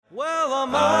Well,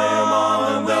 I am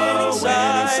on the winning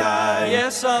side.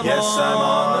 Yes, I'm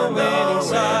on the winning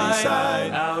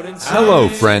side. Hello,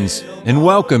 friends, and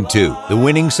welcome to the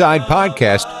Winning Side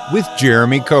Podcast with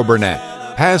Jeremy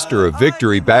Coburnett, pastor of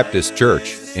Victory Baptist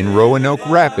Church in Roanoke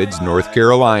Rapids, North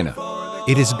Carolina.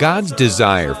 It is God's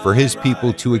desire for His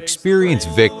people to experience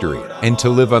victory and to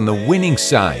live on the winning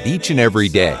side each and every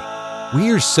day. We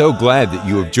are so glad that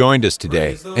you have joined us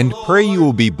today and pray you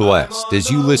will be blessed as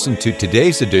you listen to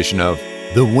today's edition of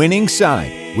The Winning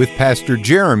Side with Pastor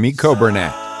Jeremy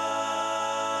Coburnett.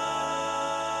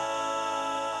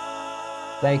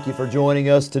 Thank you for joining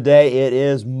us today. It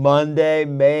is Monday,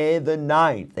 May the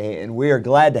 9th, and we are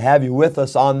glad to have you with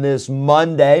us on this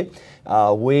Monday.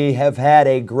 We have had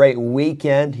a great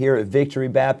weekend here at Victory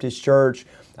Baptist Church.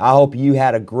 I hope you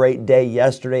had a great day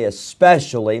yesterday,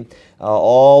 especially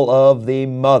all of the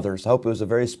mothers. I hope it was a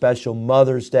very special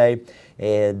Mother's Day,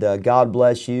 and God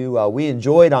bless you. We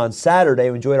enjoyed on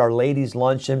Saturday, we enjoyed our ladies'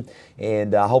 luncheon,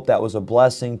 and I hope that was a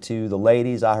blessing to the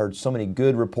ladies. I heard so many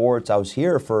good reports. I was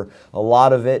here for a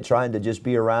lot of it, trying to just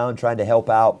be around, trying to help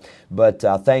out, but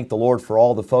thank the Lord for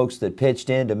all the folks that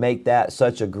pitched in to make that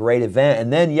such a great event.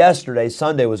 And then yesterday,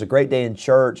 Sunday, was a great day in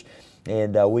church.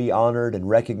 And we honored and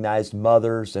recognized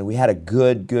mothers, and we had a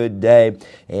good day,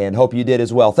 and hope you did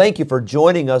as well. Thank you for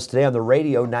joining us today on the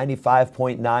radio,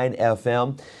 95.9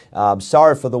 FM. I'm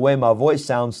sorry for the way my voice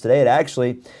sounds today. It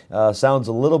actually sounds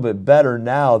a little bit better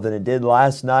now than it did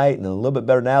last night, and a little bit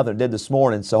better now than it did this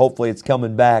morning, so hopefully it's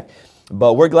coming back.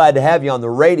 But we're glad to have you on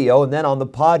the radio and then on the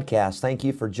podcast. Thank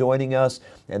you for joining us.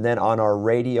 And then on our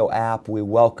radio app, we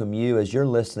welcome you as you're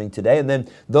listening today. And then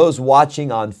those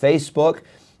watching on Facebook,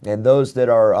 and those that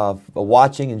are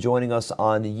watching and joining us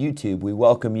on YouTube, we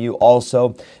welcome you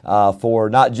also for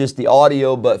not just the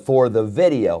audio, but for the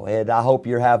video. And I hope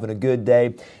you're having a good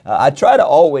day. I try to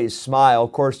always smile.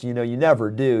 Of course, you know, you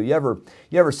never do. You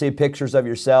ever see pictures of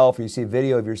yourself, or you see a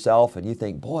video of yourself, and you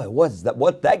think, boy, what's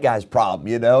that guy's problem,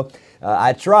 you know?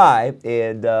 I try,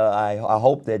 and I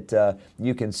hope that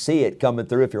you can see it coming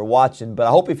through if you're watching, but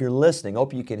I hope if you're listening, I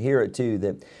hope you can hear it too,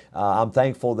 that I'm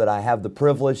thankful that I have the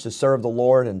privilege to serve the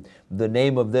Lord. And the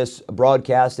name of this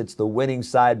broadcast, it's the Winning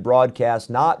Side Broadcast,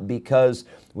 not because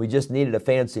we just needed a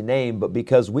fancy name, but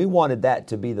because we wanted that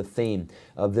to be the theme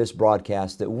of this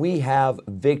broadcast, that we have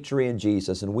victory in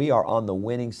Jesus, and we are on the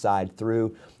winning side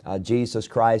through Jesus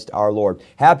Christ our Lord.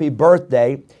 Happy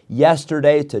birthday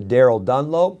yesterday to Daryl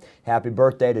Dunlow. Happy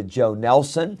birthday to Joe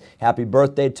Nelson. Happy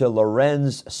birthday to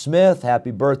Lorenz Smith.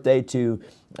 Happy birthday to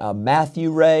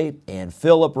Matthew Ray and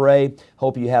Philip Ray.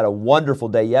 Hope you had a wonderful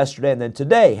day yesterday. And then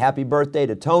today, happy birthday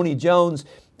to Tony Jones,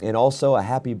 and also a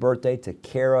happy birthday to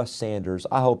Kara Sanders.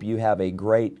 I hope you have a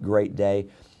great day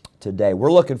today.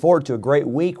 We're looking forward to a great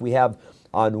week. We have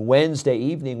on Wednesday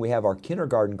evening, we have our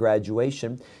kindergarten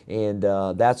graduation, and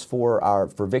that's for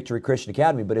Victory Christian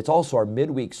Academy, but it's also our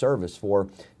midweek service for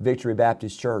Victory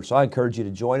Baptist Church. So I encourage you to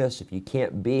join us. If you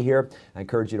can't be here, I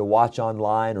encourage you to watch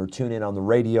online or tune in on the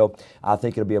radio. I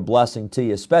think it'll be a blessing to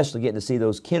you, especially getting to see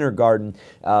those kindergarten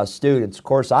students. Of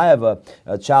course, I have a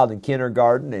child in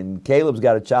kindergarten, and Caleb's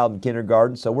got a child in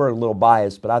kindergarten, so we're a little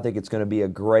biased, but I think it's going to be a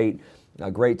great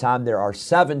time. There are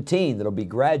 17 that will be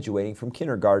graduating from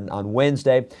kindergarten on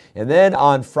Wednesday. And then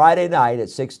on Friday night at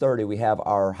 6:30, we have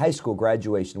our high school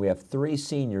graduation. We have 3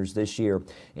 seniors this year,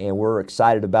 and we're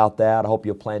excited about that. I hope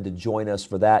you'll plan to join us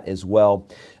for that as well.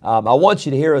 I want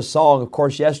you to hear a song. Of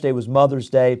course, yesterday was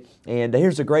Mother's Day, and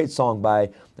here's a great song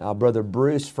by Brother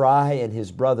Bruce Fry and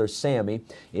his brother Sammy.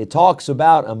 It talks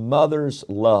about a mother's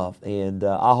love, and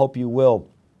I hope you will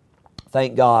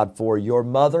thank God for your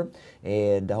mother,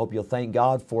 and I hope you'll thank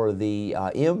God for the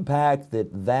impact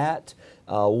that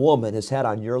woman has had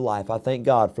on your life. I thank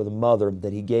God for the mother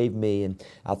that He gave me, and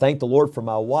I thank the Lord for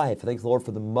my wife. I thank the Lord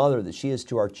for the mother that she is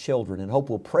to our children, and hope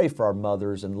we'll pray for our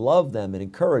mothers and love them and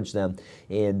encourage them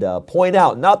and point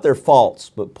out, not their faults,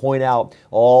 but point out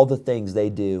all the things they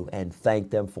do and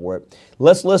thank them for it.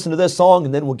 Let's listen to this song,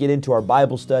 and then we'll get into our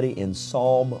Bible study in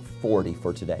Psalm 40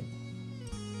 for today.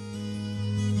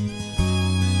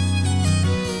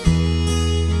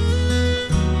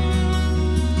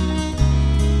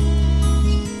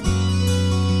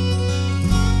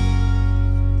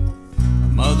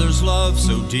 Mother's love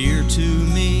so dear to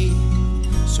me,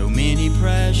 so many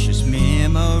precious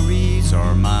memories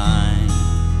are mine.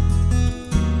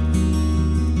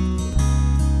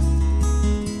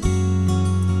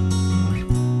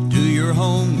 Do your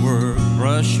homework,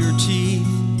 brush your teeth,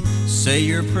 say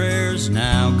your prayers,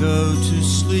 now go to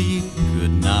sleep.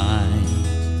 Good night.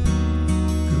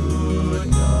 Good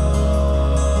night.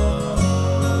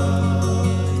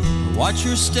 Watch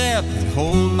your step and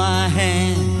hold my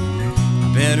hand.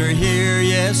 better hear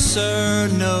yes sir,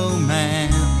 no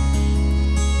ma'am.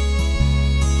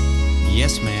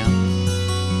 Yes ma'am.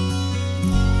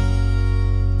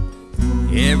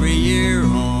 Every year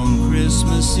on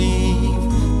Christmas Eve,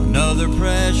 another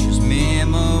precious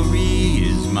memory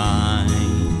is mine.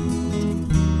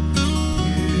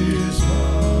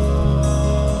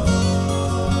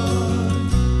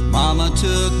 Mama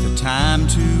took the time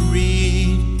to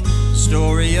read the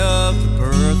story of the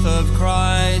birth of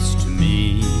Christ to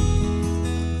me.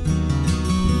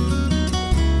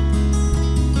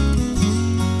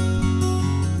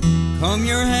 Comb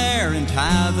your hair and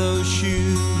tie those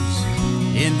shoes.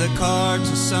 In the car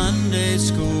to Sunday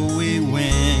school we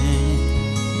went,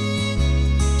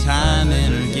 time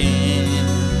and again.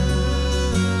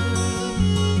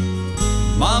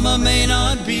 Mama may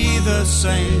not be the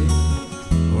same,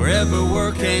 or ever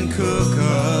work and cook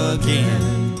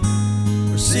again,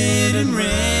 or sit and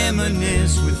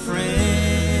reminisce with friends.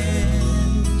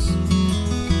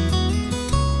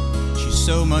 She's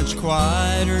so much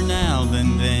quieter now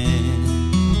than then.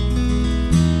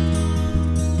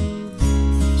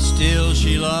 Still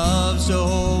she loves to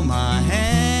hold my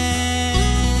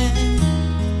hand.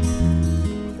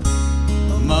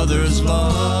 A mother's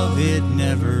love, it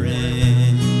never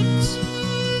ends.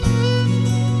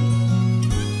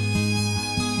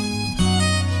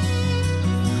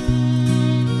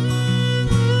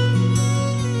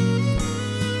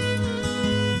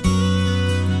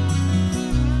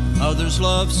 Mother's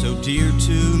love so dear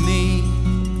to me,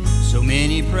 so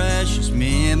many precious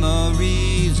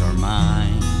memories are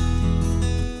mine.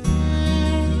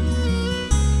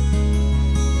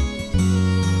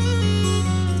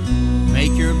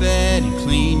 Make your bed and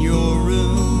clean your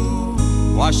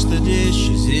room. Wash the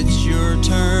dishes, it's your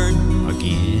turn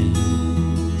again.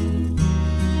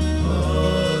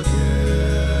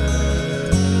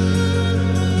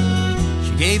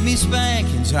 She gave me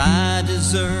spankings I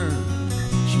deserve.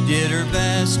 She did her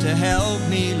best to help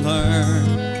me learn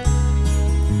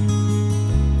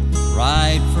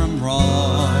right from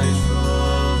wrong.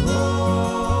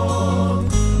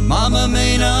 Mama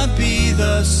may not be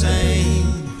the same,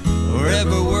 or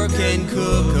ever work and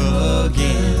cook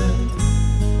again,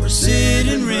 or sit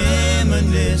and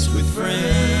reminisce with friends.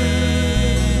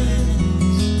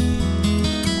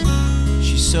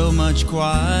 She's so much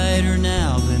quieter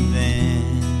now than then.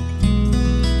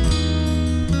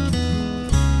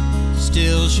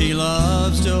 Still she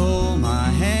loves to hold my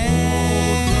hand.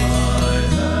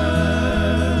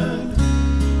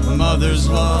 A mother's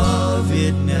love,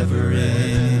 it never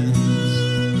ends.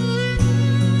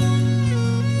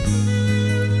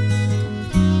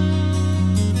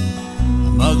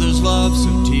 Mother's love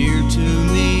so dear to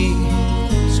me,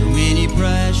 so many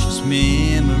precious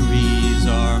memories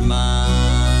are mine.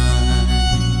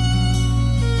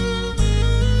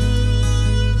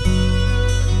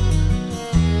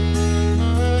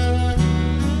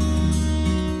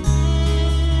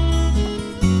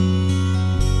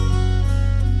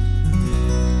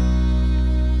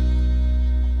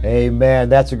 Amen.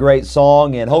 That's a great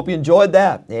song, and hope you enjoyed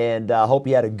that. And hope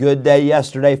you had a good day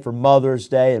yesterday for Mother's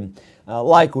Day. And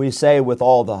like we say with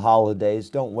all the holidays,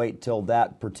 don't wait till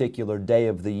that particular day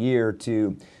of the year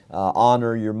to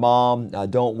honor your mom.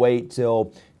 Don't wait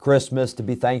till Christmas to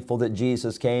be thankful that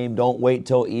Jesus came. Don't wait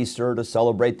till Easter to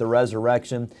celebrate the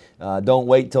resurrection. Don't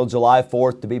wait till July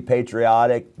 4th to be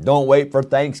patriotic. Don't wait for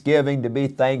Thanksgiving to be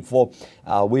thankful.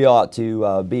 We ought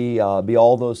to be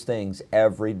all those things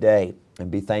every day and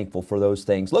be thankful for those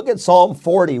things. Look at Psalm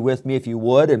 40 with me if you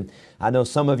would. And I know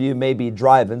some of you may be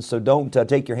driving, so don't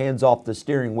take your hands off the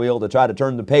steering wheel to try to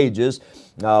turn the pages.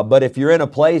 But if you're in a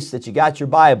place that you got your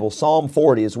Bible, Psalm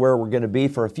 40 is where we're going to be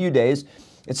for a few days.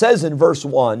 It says in verse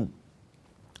 1,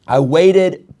 I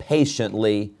waited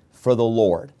patiently for the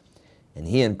Lord, and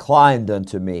He inclined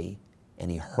unto me, and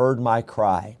He heard my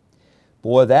cry.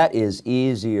 Boy, that is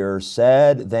easier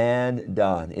said than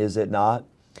done, is it not?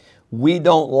 We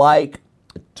don't like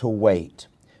to wait.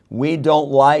 We don't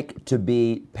like to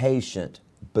be patient.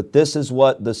 But this is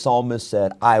what the psalmist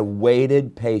said, I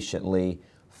waited patiently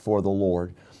for the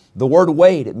Lord. The word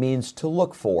wait, it means to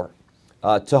look for,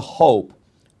 to hope,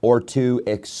 or to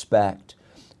expect.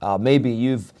 Maybe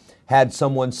you've had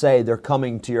someone say they're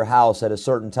coming to your house at a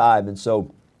certain time, and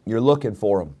so you're looking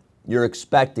for them. You're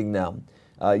expecting them.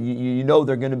 You know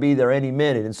they're going to be there any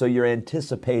minute, and so you're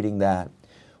anticipating that.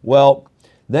 Well,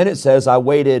 then it says, I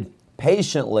waited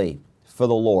patiently for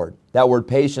the Lord. That word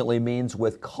patiently means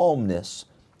with calmness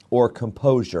or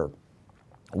composure,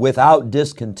 without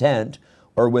discontent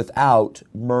or without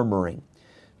murmuring.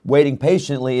 Waiting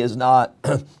patiently is not,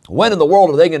 when in the world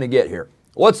are they going to get here?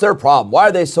 What's their problem? Why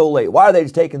are they so late? Why are they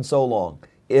taking so long?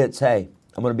 It's, hey,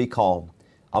 I'm going to be calm.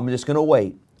 I'm just going to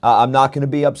wait. I'm not going to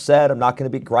be upset. I'm not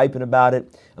going to be griping about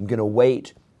it. I'm going to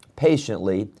wait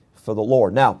patiently for the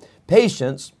Lord. Now,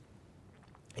 patience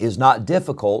is not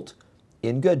difficult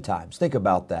in good times. Think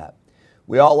about that.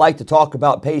 We all like to talk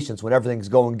about patience when everything's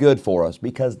going good for us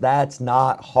because that's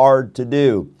not hard to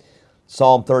do.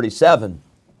 Psalm 37,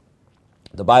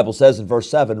 the Bible says in verse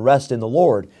 7, rest in the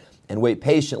Lord and wait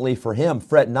patiently for Him.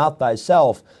 Fret not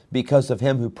thyself because of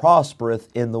him who prospereth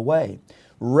in the way.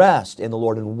 Rest in the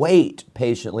Lord and wait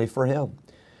patiently for Him.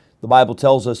 The Bible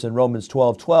tells us in Romans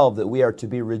 12:12 that we are to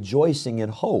be rejoicing in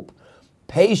hope,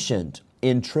 patient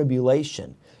in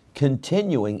tribulation,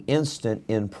 continuing instant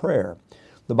in prayer.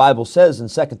 The Bible says in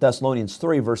 2 Thessalonians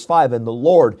 3 verse 5, and the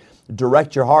Lord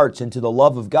direct your hearts into the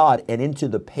love of God and into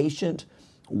the patient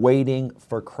waiting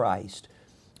for Christ.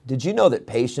 Did you know that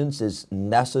patience is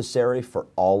necessary for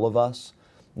all of us?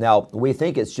 Now, we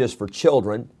think it's just for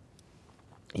children.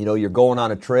 You know, you're going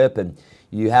on a trip and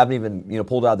you haven't even,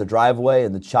 pulled out of the driveway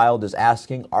and the child is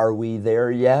asking, are we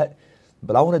there yet?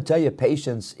 But I want to tell you,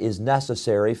 patience is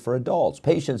necessary for adults.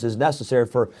 Patience is necessary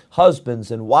for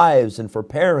husbands and wives and for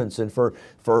parents and for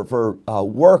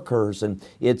workers. And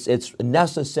it's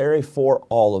necessary for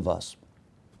all of us.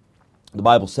 The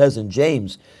Bible says in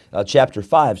James chapter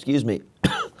 5,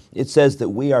 it says that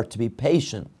we are to be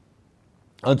patient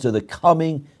unto the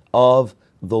coming of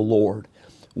the Lord.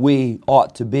 We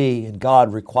ought to be, and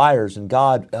God requires, and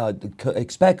God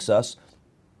expects us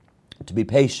to be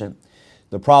patient.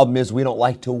 The problem is we don't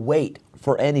like to wait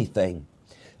for anything.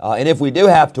 And if we do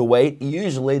have to wait,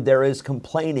 usually there is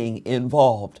complaining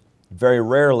involved. Very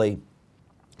rarely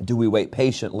do we wait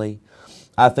patiently.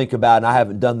 I think about, and I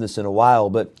haven't done this in a while,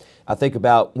 but I think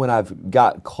about when I've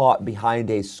got caught behind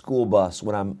a school bus,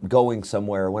 when I'm going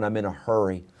somewhere, when I'm in a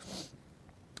hurry.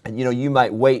 And you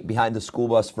might wait behind the school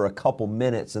bus for a couple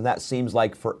minutes, and that seems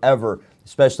like forever,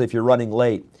 especially if you're running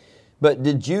late. But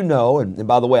did you know, and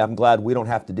by the way, I'm glad we don't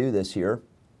have to do this here,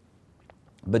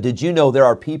 but did you know there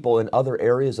are people in other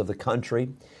areas of the country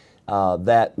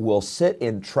that will sit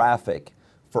in traffic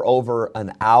for over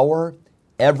an hour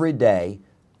every day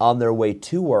on their way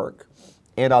to work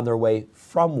and on their way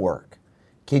from work?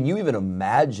 Can you even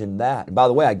imagine that? And by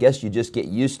the way, I guess you just get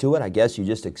used to it. I guess you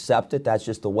just accept it. That's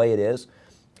just the way it is.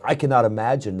 I cannot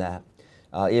imagine that.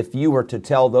 If you were to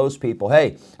tell those people,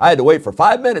 hey, I had to wait for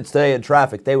 5 minutes today in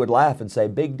traffic, they would laugh and say,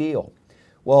 big deal.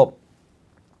 Well,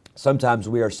 sometimes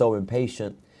we are so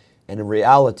impatient. And in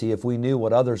reality, if we knew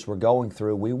what others were going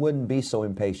through, we wouldn't be so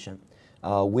impatient.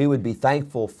 We would be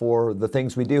thankful for the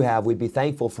things we do have. We'd be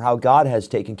thankful for how God has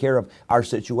taken care of our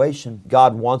situation.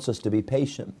 God wants us to be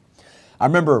patient. I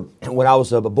remember when I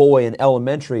was a boy in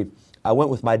elementary, I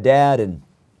went with my dad and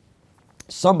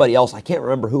somebody else. I can't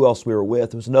remember who else we were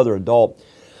with. It was another adult.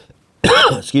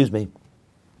 Excuse me.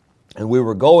 And we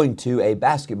were going to a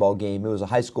basketball game. It was a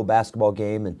high school basketball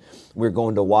game, and we were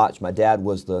going to watch. My dad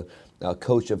was the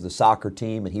coach of the soccer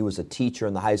team, and he was a teacher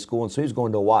in the high school, and so he was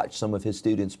going to watch some of his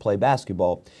students play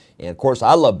basketball. And of course,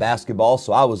 I love basketball,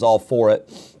 so I was all for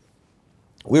it.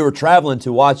 We were traveling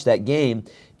to watch that game,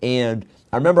 and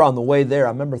I remember on the way there, I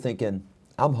remember thinking,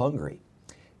 I'm hungry.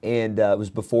 And it was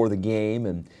before the game,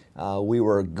 and we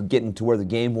were getting to where the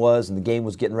game was, and the game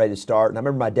was getting ready to start. And I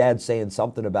remember my dad saying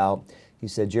something about, he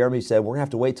said, Jeremy said, we're going to have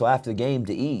to wait till after the game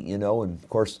to eat, And of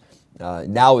course,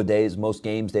 nowadays, most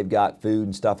games, they've got food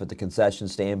and stuff at the concession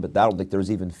stand, but I don't think there's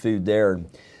even food there. And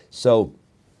so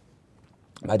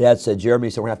my dad said, Jeremy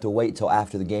said, we're going to have to wait till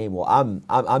after the game. Well,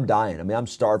 I'm dying. I mean, I'm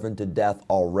starving to death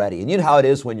already. And you know how it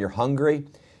is when you're hungry?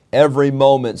 Every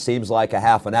moment seems like a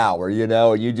half an hour,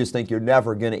 and you just think you're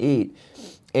never going to eat.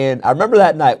 And I remember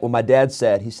that night when my dad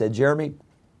said, he said, Jeremy,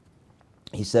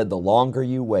 he said, the longer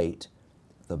you wait,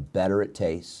 the better it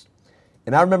tastes.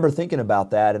 And I remember thinking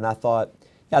about that, and I thought,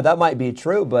 yeah, that might be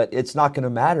true, but it's not going to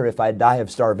matter if I die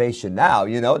of starvation now,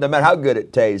 no matter how good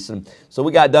it tastes. And so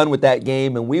we got done with that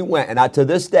game, and we went, and to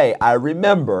this day, I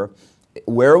remember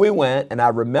where we went, and I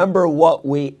remember what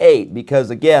we ate, because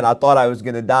again, I thought I was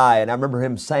going to die, and I remember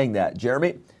him saying that,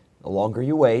 Jeremy, the longer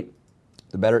you wait,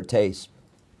 the better it tastes.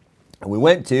 And we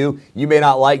went to, you may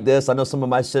not like this, I know some of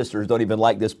my sisters don't even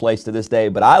like this place to this day,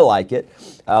 but I like it.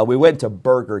 We went to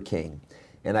Burger King,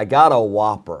 and I got a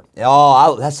Whopper.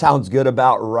 Oh, that sounds good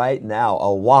about right now,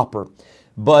 a Whopper.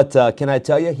 But can I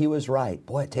tell you, he was right.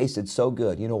 Boy, it tasted so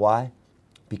good. You know why?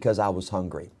 Because I was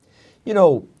hungry.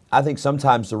 I think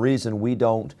sometimes the reason we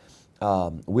don't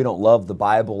love the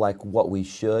Bible like what we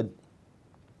should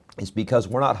is because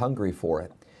we're not hungry for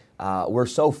it. we're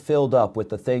so filled up with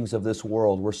the things of this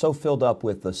world. We're so filled up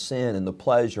with the sin and the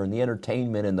pleasure and the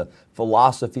entertainment and the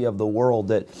philosophy of the world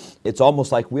that it's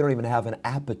almost like we don't even have an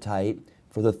appetite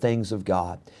for the things of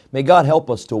God. May God help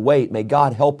us to wait. May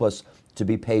God help us to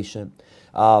be patient.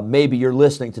 Maybe you're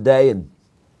listening today and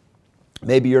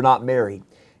maybe you're not married.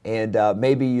 And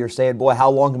maybe you're saying, boy, how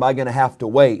long am I going to have to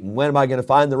wait? And when am I going to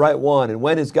find the right one? And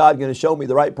when is God going to show me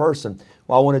the right person?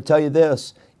 Well, I want to tell you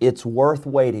this. It's worth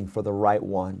waiting for the right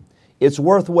one. It's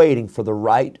worth waiting for the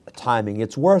right timing.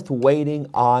 It's worth waiting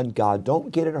on God.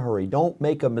 Don't get in a hurry. Don't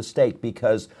make a mistake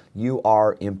because you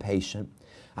are impatient.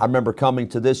 I remember coming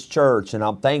to this church, and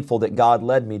I'm thankful that God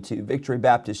led me to Victory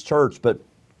Baptist Church, but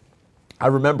I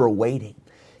remember waiting.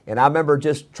 And I remember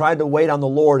just trying to wait on the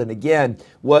Lord. And again,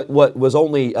 what was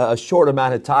only a short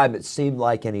amount of time, it seemed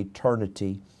like an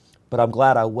eternity. But I'm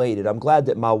glad I waited. I'm glad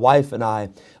that my wife and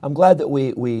I'm glad that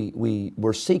we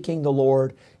were seeking the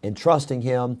Lord and trusting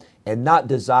Him and not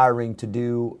desiring to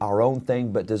do our own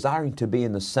thing, but desiring to be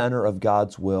in the center of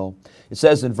God's will. It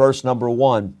says in verse number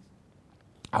 1,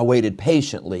 I waited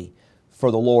patiently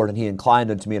for the Lord, and He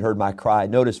inclined unto me and heard my cry.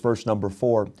 Notice verse number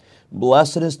 4,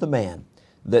 blessed is the man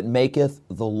that maketh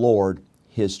the Lord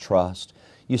his trust.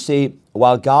 You see,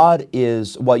 while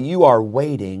you are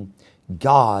waiting,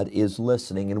 God is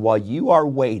listening. And while you are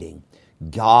waiting,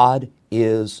 God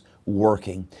is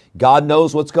working. God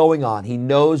knows what's going on. He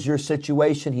knows your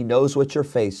situation. He knows what you're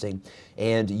facing.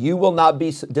 And you will not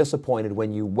be disappointed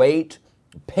when you wait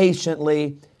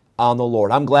patiently on the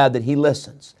Lord. I'm glad that He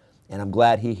listens, and I'm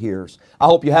glad He hears. I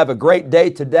hope you have a great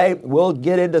day today. We'll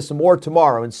get into some more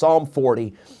tomorrow in Psalm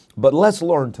 40. But let's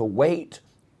learn to wait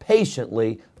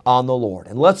patiently on the Lord.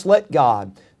 And let's let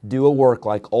God do a work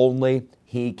like only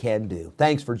He can do.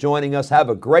 Thanks for joining us. Have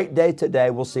a great day today.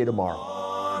 We'll see you tomorrow.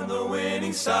 On the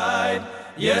winning side.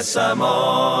 Yes, I'm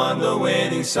on the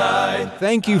winning side.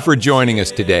 Thank you for joining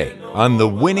us today on the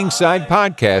Winning Side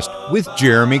Podcast with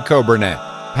Jeremy Coburnett,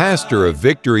 pastor of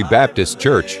Victory Baptist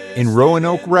Church in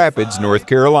Roanoke Rapids, North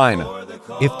Carolina.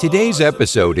 If today's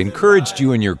episode encouraged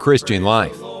you in your Christian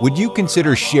life, would you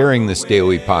consider sharing this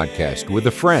daily podcast with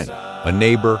a friend, a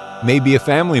neighbor, maybe a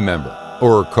family member,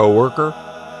 or a coworker?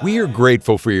 We are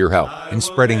grateful for your help in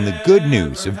spreading the good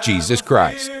news of Jesus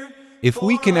Christ. If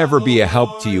we can ever be a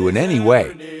help to you in any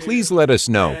way, please let us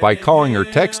know by calling or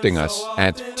texting us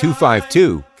at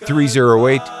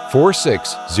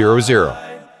 252-308-4600.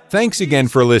 Thanks again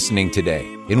for listening today,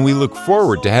 and we look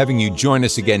forward to having you join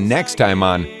us again next time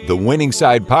on the Winning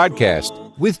Side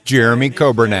Podcast with Jeremy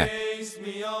Coburnett.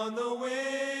 On the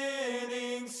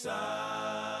winning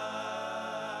side.